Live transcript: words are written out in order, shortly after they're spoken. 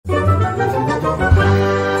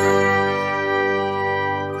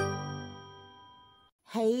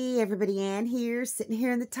everybody, Ann here, sitting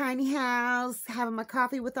here in the tiny house, having my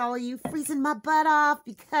coffee with all of you, freezing my butt off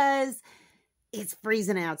because it's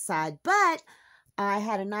freezing outside. But I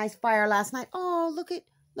had a nice fire last night. Oh, look at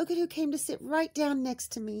who came to sit right down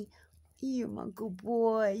next to me. You're my good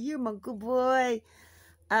boy. You're my good boy.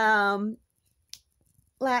 A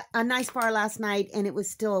nice fire last night, and it was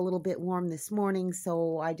still a little bit warm this morning,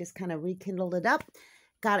 so I just kind of rekindled it up,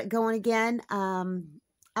 got it going again.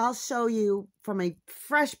 I'll show you from a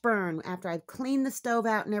fresh burn after I've cleaned the stove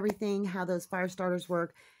out and everything how those fire starters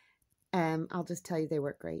work. I'll just tell you they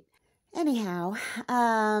work great. Anyhow,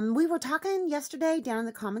 we were talking yesterday down in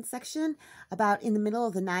the comments section about in the middle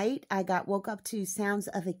of the night, I woke up to sounds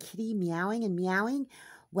of a kitty meowing and meowing.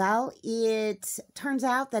 Well, it turns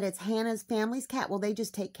out that it's Hannah's family's cat. Well, they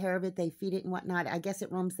just take care of it. They feed it and whatnot. I guess it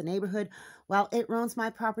roams the neighborhood. Well, it roams my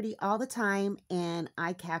property all the time, and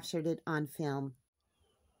I captured it on film.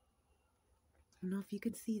 I don't know if you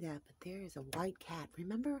can see that, but there is a white cat.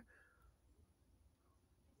 Remember?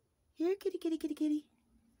 Here, kitty, kitty, kitty, kitty.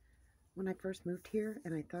 When I first moved here,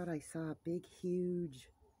 and I thought I saw a big, huge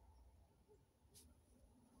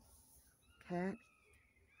cat.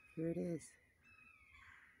 Here it is.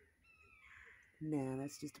 Nah,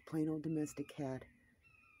 that's just a plain old domestic cat.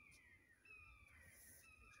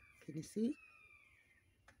 Can you see?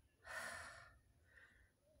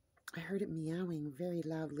 I heard it meowing very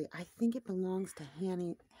loudly. I think it belongs to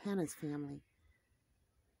Hannah's family.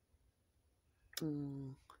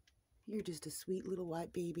 Oh, you're just a sweet little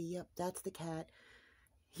white baby. Yep, that's the cat.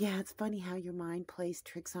 Yeah, it's funny how your mind plays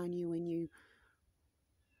tricks on you when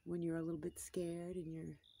you're a little bit scared and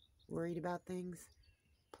you're worried about things.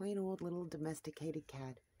 Plain old little domesticated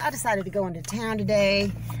cat. I decided to go into town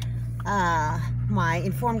today. My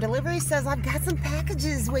informed delivery says I've got some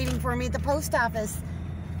packages waiting for me at the post office.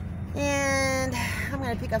 And I'm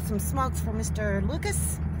going to pick up some smokes for Mr.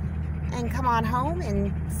 Lucas and come on home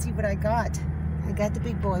and see what I got. I got the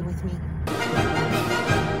big boy with me.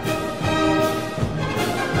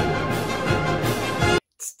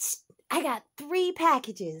 I got 3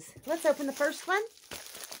 packages. Let's open the first one.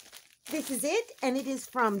 This is it, and it is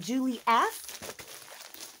from Julie F.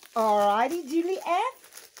 Alrighty, Julie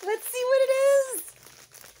F. Let's see what it is.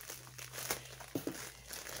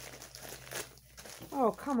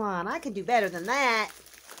 Oh, come on. I can do better than that.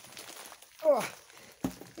 Oh,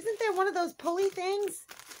 isn't there one of those pulley things?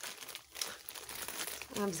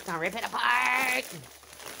 I'm just going to rip it apart.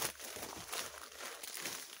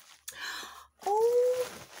 Oh,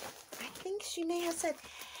 I think she may have said...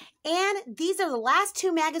 And these are the last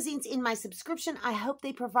 2 magazines in my subscription. I hope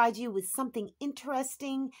they provide you with something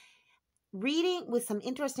interesting reading,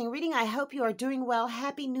 I hope you are doing well.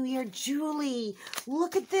 Happy New Year, Julie.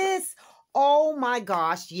 Look at this. Oh my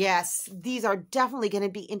gosh. Yes, these are definitely going to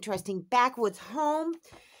be interesting. Backwoods Home.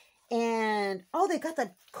 And oh, they got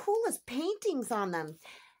the coolest paintings on them.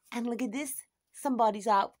 And look at this. Somebody's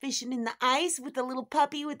out fishing in the ice with a little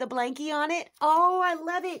puppy with a blankie on it. Oh, I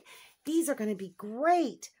love it. These are going to be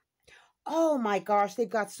great. Oh my gosh, they've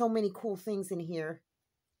got so many cool things in here.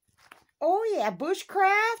 Oh yeah,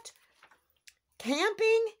 bushcraft,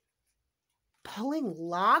 camping, pulling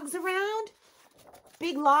logs around,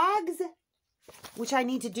 big logs, which I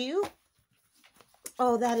need to do.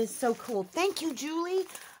 Oh, that is so cool. Thank you, Julie.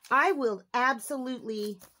 I will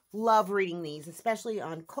absolutely love reading these, especially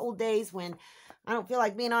on cold days when I don't feel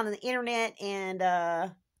like being on the internet and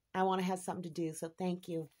I want to have something to do. So thank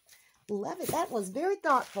you. Love it. That was very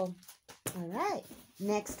thoughtful. All right.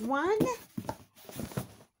 Next one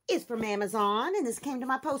is from Amazon, and this came to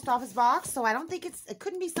my post office box, so I don't think it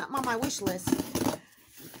couldn't be something on my wish list.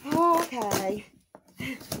 Okay.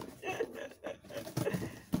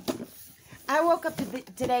 I woke up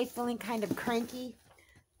today feeling kind of cranky,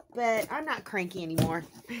 but I'm not cranky anymore.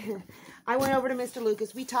 I went over to Mr.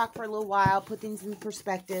 Lucas. We talked for a little while, put things in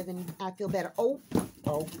perspective, and I feel better. Oh.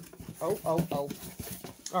 All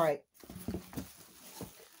right.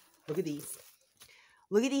 Look at these.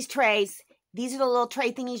 Look at these trays. These are the little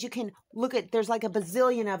tray thingies you can look at. There's like a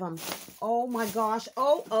bazillion of them. Oh my gosh.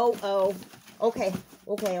 Oh. Okay.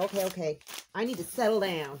 I need to settle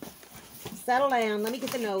down. Let me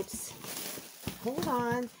get the notes. Hold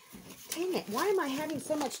on. Dang it. Why am I having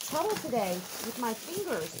so much trouble today with my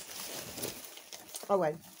fingers? Oh,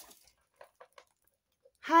 wait.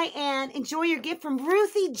 Hi, Ann. Enjoy your gift from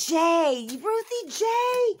Ruthie J. Ruthie J.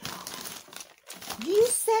 You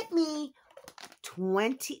sent me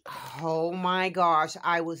 20. Oh my gosh.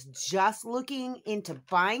 I was just looking into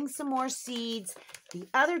buying some more seeds the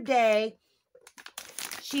other day.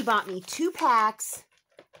 She bought me 2 packs.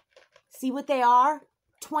 See what they are?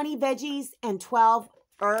 20 veggies and 12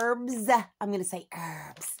 herbs. I'm going to say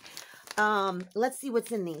herbs. Let's see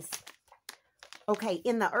what's in these. Okay,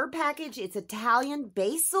 in the herb package, it's Italian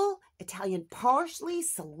basil, Italian parsley,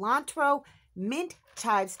 cilantro, mint,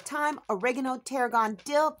 chives, thyme, oregano, tarragon,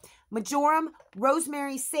 dill, marjoram,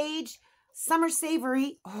 rosemary, sage, summer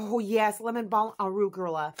savory. Oh, yes, lemon balm,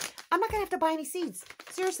 arugula. I'm not going to have to buy any seeds.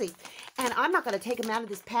 Seriously. And I'm not going to take them out of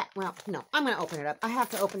this pack. Well, no, I'm going to open it up. I have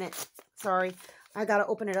to open it. Sorry. I got to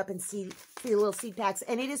open it up and see the little seed packs.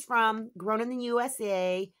 And it is from Grown in the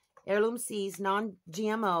USA, Heirloom Seeds,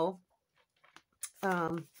 non-GMO. I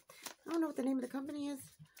don't know what the name of the company is.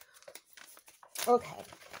 Okay.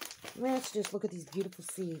 Let's just look at these beautiful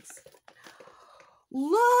seeds.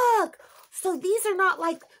 Look! So these are not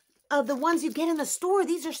like the ones you get in the store.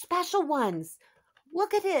 These are special ones.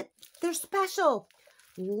 Look at it. They're special.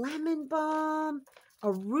 Lemon balm,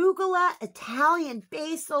 arugula, Italian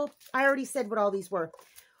basil. I already said what all these were.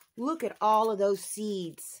 Look at all of those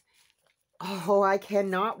seeds. Oh, I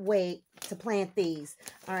cannot wait to plant these.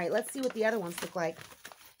 All right, let's see what the other ones look like.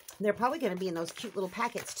 They're probably going to be in those cute little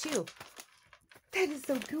packets too. That is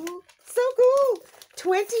so cool. So cool.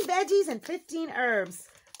 20 veggies and 15 herbs.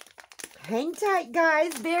 Hang tight,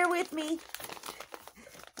 guys. Bear with me.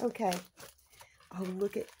 Okay. Oh,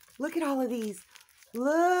 look at all of these.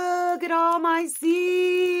 Look at all my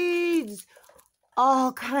seeds.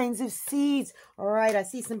 All kinds of seeds. All right, I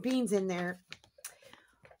see some beans in there.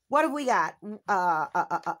 What have we got?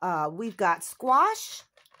 We've got squash,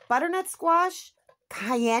 butternut squash,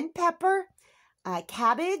 cayenne pepper,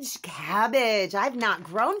 cabbage. I've not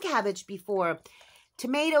grown cabbage before.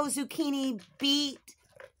 Tomato, zucchini, beet,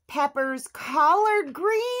 peppers, collard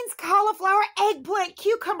greens, cauliflower, eggplant,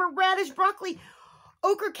 cucumber, radish, broccoli,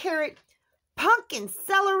 okra, carrot, pumpkin,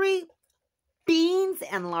 celery, beans,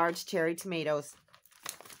 and large cherry tomatoes.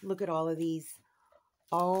 Look at all of these.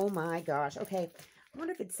 Oh my gosh. Okay. I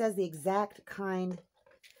wonder if it says the exact kind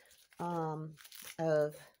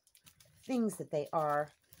of things that they are.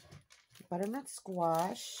 Butternut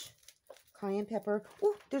squash, cayenne pepper.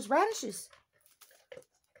 Oh, there's radishes.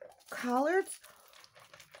 Collards.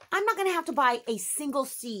 I'm not going to have to buy a single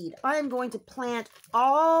seed. I'm going to plant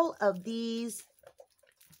all of these.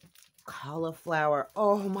 Cauliflower.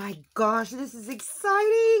 Oh my gosh, this is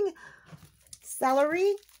exciting.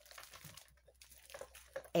 Celery.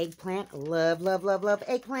 Eggplant. Love, love, love, love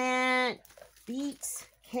eggplant. Beets,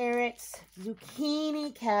 carrots,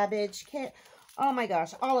 zucchini, cabbage. Oh my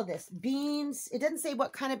gosh, all of this. Beans. It doesn't say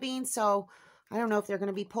what kind of beans, so I don't know if they're going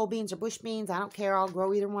to be pole beans or bush beans. I don't care. I'll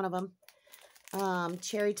grow either one of them.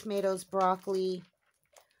 Cherry tomatoes, broccoli,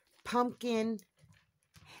 pumpkin,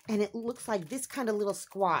 and it looks like this kind of little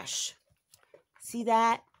squash. See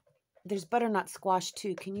that? There's butternut squash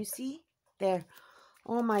too. Can you see? There.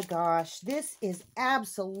 Oh my gosh. This is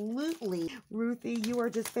absolutely, Ruthie, you are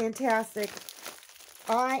just fantastic.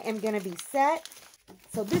 I am going to be set.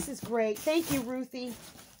 So this is great. Thank you, Ruthie.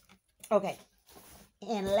 Okay.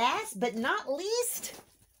 And last but not least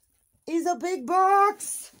is a big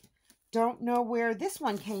box. Don't know where this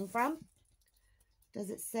one came from. Does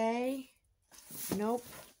it say? Nope.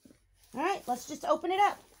 All right, let's just open it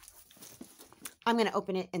up. I'm going to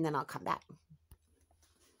open it and then I'll come back.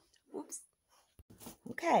 Oops.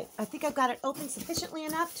 Okay, I think I've got it open sufficiently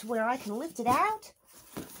enough to where I can lift it out.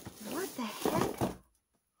 What the heck?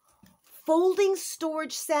 Folding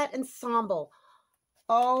storage set ensemble.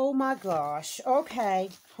 Oh my gosh. Okay,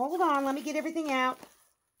 hold on. Let me get everything out.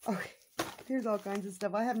 Okay, here's all kinds of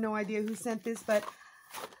stuff. I have no idea who sent this, but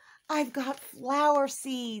I've got flower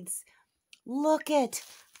seeds. Look it.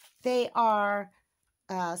 They are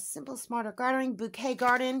Simple Smarter Gardening, Bouquet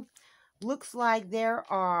Garden. Looks like there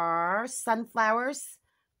are sunflowers.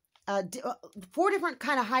 4 different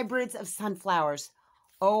kind of hybrids of sunflowers.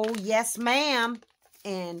 Oh, yes, ma'am.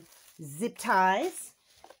 And zip ties.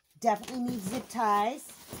 Definitely need zip ties.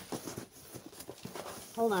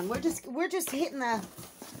 Hold on. We're just hitting the...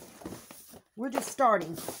 We're just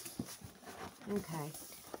starting. Okay.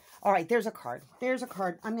 All right, there's a card. There's a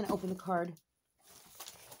card. I'm going to open the card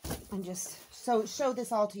and just show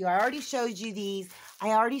this all to you. I already showed you these. I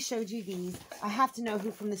have to know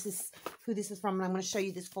who this is from, and I'm going to show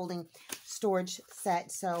you this folding storage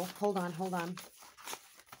set. So hold on.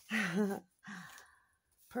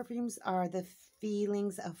 Perfumes are the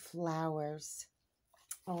feelings of flowers.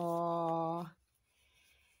 Oh.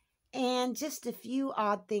 And just a few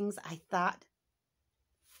odd things I thought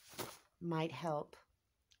might help.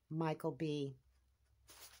 Michael B.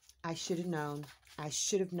 I should have known.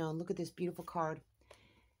 Look at this beautiful card.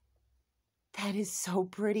 That is so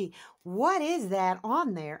pretty. What is that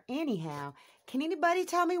on there anyhow? Can anybody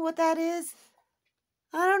tell me what that is?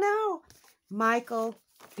 I don't know. Michael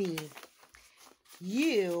happy.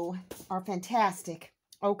 You are fantastic.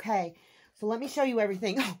 Okay, so let me show you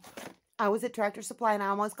everything. Oh, I was at Tractor Supply and I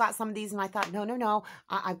almost got some of these and I thought, no.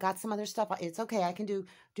 I've got some other stuff. It's okay. I can do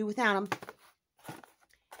without them.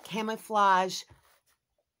 Camouflage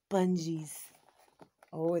bungees.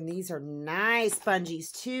 Oh, and these are nice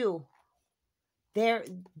bungees too. They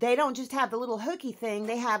don't just have the little hooky thing.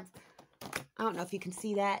 They have, I don't know if you can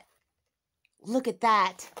see that. Look at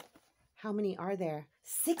that. How many are there?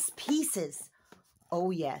 6 pieces.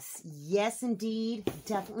 Oh, yes. Yes, indeed.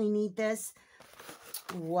 Definitely need this.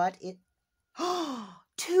 Oh,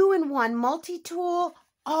 2-in-1 multi-tool.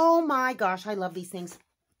 Oh my gosh, I love these things.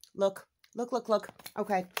 Look. Okay.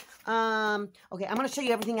 Okay, I'm going to show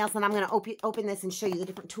you everything else, and I'm going to open this and show you the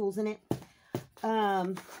different tools in it.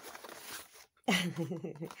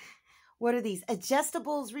 What are these?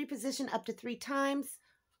 Adjustables, reposition up to 3 times.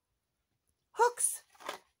 Hooks.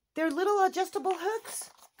 They're little adjustable hooks.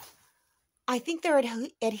 I think they're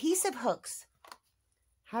adhesive hooks.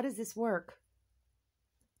 How does this work?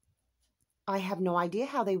 I have no idea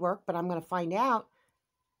how they work, but I'm going to find out.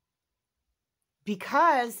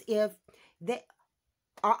 Because if they...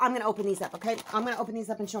 I'm going to open these up, okay? I'm going to open these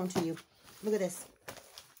up and show them to you. Look at this.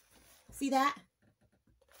 See that?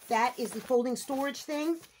 That is the folding storage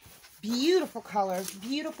thing. Beautiful colors.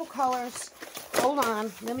 Beautiful colors. Hold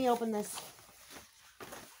on. Let me open this.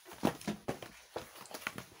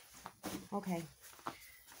 Okay.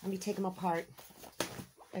 Let me take them apart.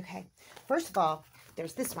 Okay. First of all,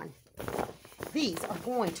 there's this one. These are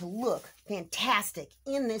going to look fantastic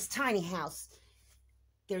in this tiny house.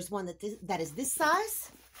 There's one that is this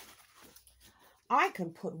size. I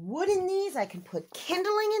can put wood in these. I can put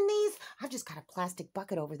kindling in these. I've just got a plastic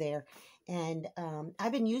bucket over there. And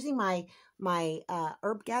I've been using my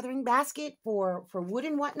herb gathering basket for wood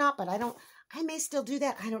and whatnot, but I may still do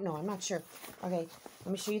that. I don't know. I'm not sure. Okay,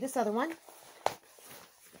 let me show you this other one.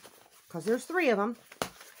 Because there's 3 of them.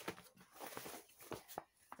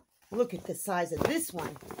 Look at the size of this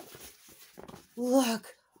one.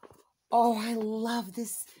 Look. Oh, I love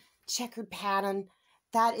this checkered pattern.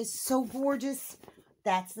 That is so gorgeous.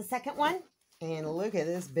 That's the second one. And look at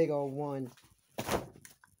this big old one.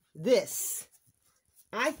 This.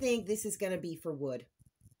 I think this is going to be for wood.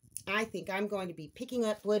 I think I'm going to be picking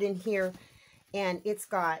up wood in here. And it's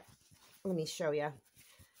got, let me show you.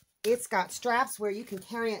 It's got straps where you can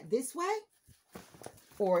carry it this way.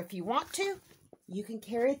 Or if you want to, you can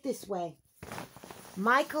carry it this way.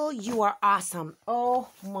 Michael, you are awesome. Oh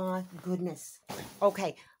my goodness.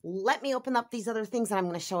 Okay, let me open up these other things and I'm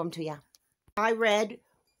going to show them to you. I read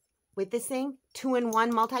with this thing,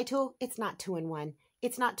 2-in-1 multi-tool. It's not 2-in-1.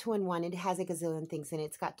 It's not 2-in-1. It has a gazillion things in it.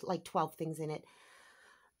 It's got like 12 things in it.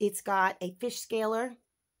 It's got a fish scaler.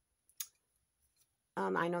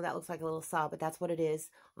 I know that looks like a little saw, but that's what it is.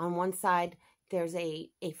 On one side, there's a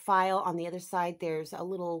file. On the other side, there's a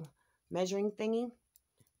little measuring thingy.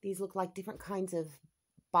 These look like different kinds of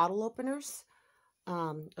bottle openers.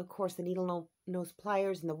 Of course, the needle nose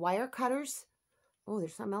pliers and the wire cutters. Oh,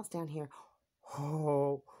 there's something else down here.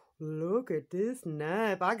 Oh, look at this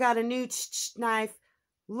knife. I got a new knife.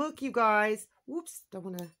 Look, you guys. Whoops, don't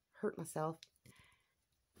want to hurt myself.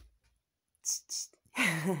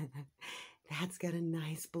 That's got a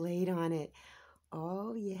nice blade on it.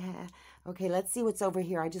 Oh, yeah. Okay, let's see what's over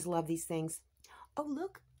here. I just love these things. Oh,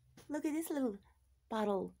 look. Look at this little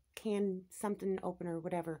bottle can something opener,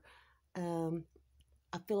 whatever.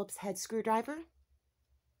 A Phillips head screwdriver.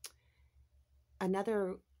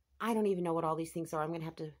 Another, I don't even know what all these things are. I'm going to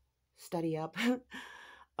have to study up.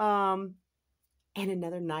 And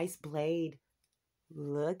another nice blade.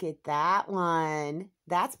 Look at that one.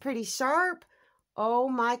 That's pretty sharp. Oh,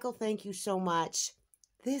 Michael, thank you so much.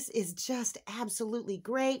 This is just absolutely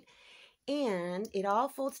great. And it all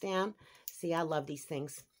folds down. See, I love these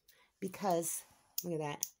things because, look at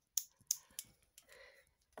that.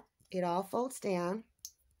 It all folds down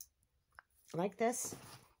like this.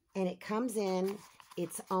 And it comes in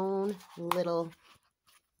its own little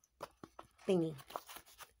thingy.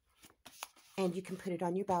 And you can put it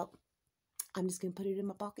on your belt. I'm just going to put it in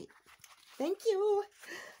my pocket. Thank you.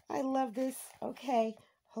 I love this. Okay,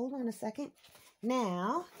 hold on a second.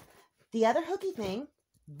 Now, the other hooky thing,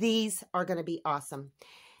 these are going to be awesome.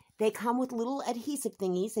 They come with little adhesive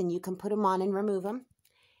thingies, and you can put them on and remove them.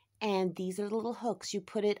 And these are little hooks. You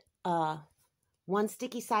put it one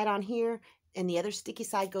sticky side on here, and the other sticky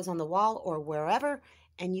side goes on the wall or wherever,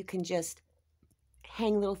 and you can just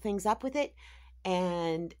hang little things up with it.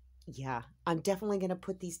 And yeah, I'm definitely going to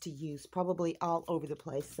put these to use, probably all over the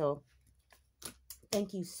place. So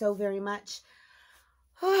thank you so very much.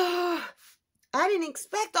 I didn't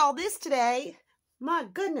expect all this today, My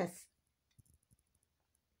goodness.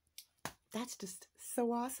 That's just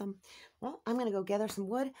so awesome. Well, I'm going to go gather some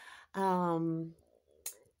wood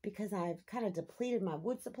because I've kind of depleted my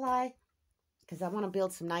wood supply because I want to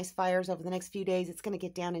build some nice fires over the next few days. It's going to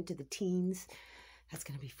get down into the teens. That's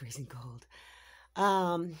going to be freezing cold.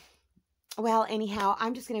 Well, anyhow,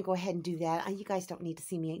 I'm just going to go ahead and do that. You guys don't need to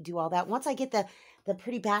see me do all that. Once I get the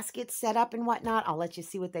pretty baskets set up and whatnot, I'll let you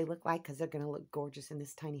see what they look like because they're going to look gorgeous in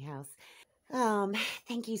this tiny house.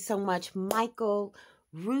 Thank you so much, Michael,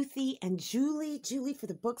 Ruthie, and Julie. Julie, for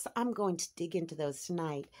the books. I'm going to dig into those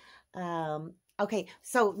tonight. Okay,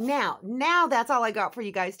 so now that's all I got for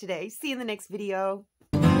you guys today. See you in the next video.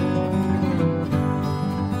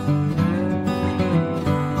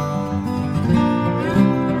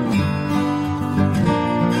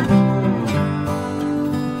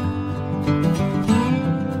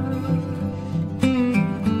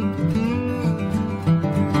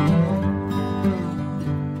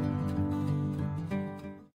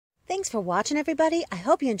 Thanks for watching, everybody. I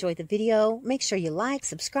hope you enjoyed the video. Make sure you like,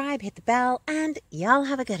 subscribe, hit the bell, and y'all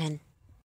have a good one.